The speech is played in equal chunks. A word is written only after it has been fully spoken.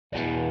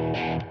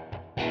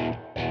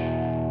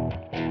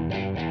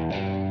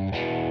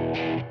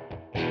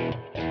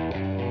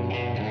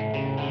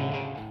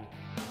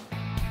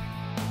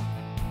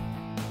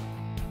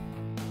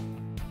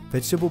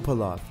Vegetable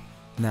Pulao.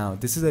 Now,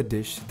 this is a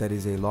dish that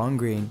is a long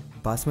grain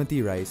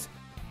basmati rice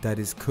that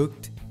is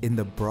cooked in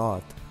the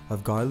broth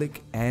of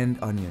garlic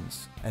and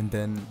onions, and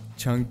then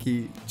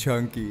chunky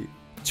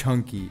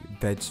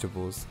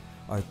vegetables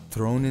are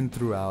thrown in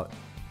throughout.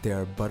 They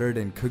are buttered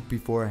and cooked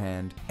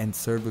beforehand and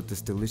served with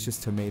this delicious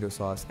tomato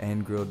sauce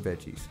and grilled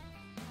veggies.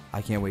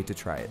 I can't wait to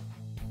try it.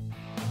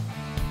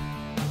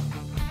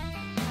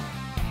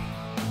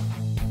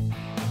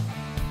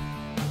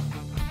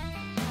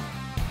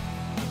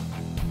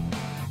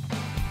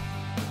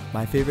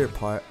 My favorite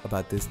part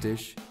about this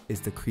dish is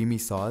the creamy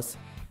sauce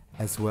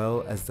as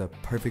well as the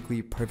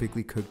perfectly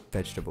cooked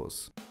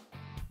vegetables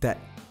that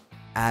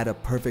add a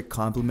perfect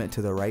complement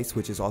to the rice,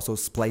 which is also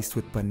spliced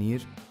with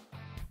paneer.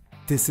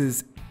 This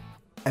is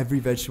every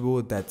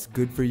vegetable that's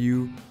good for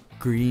you,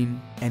 green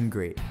and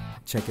great.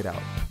 Check it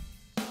out.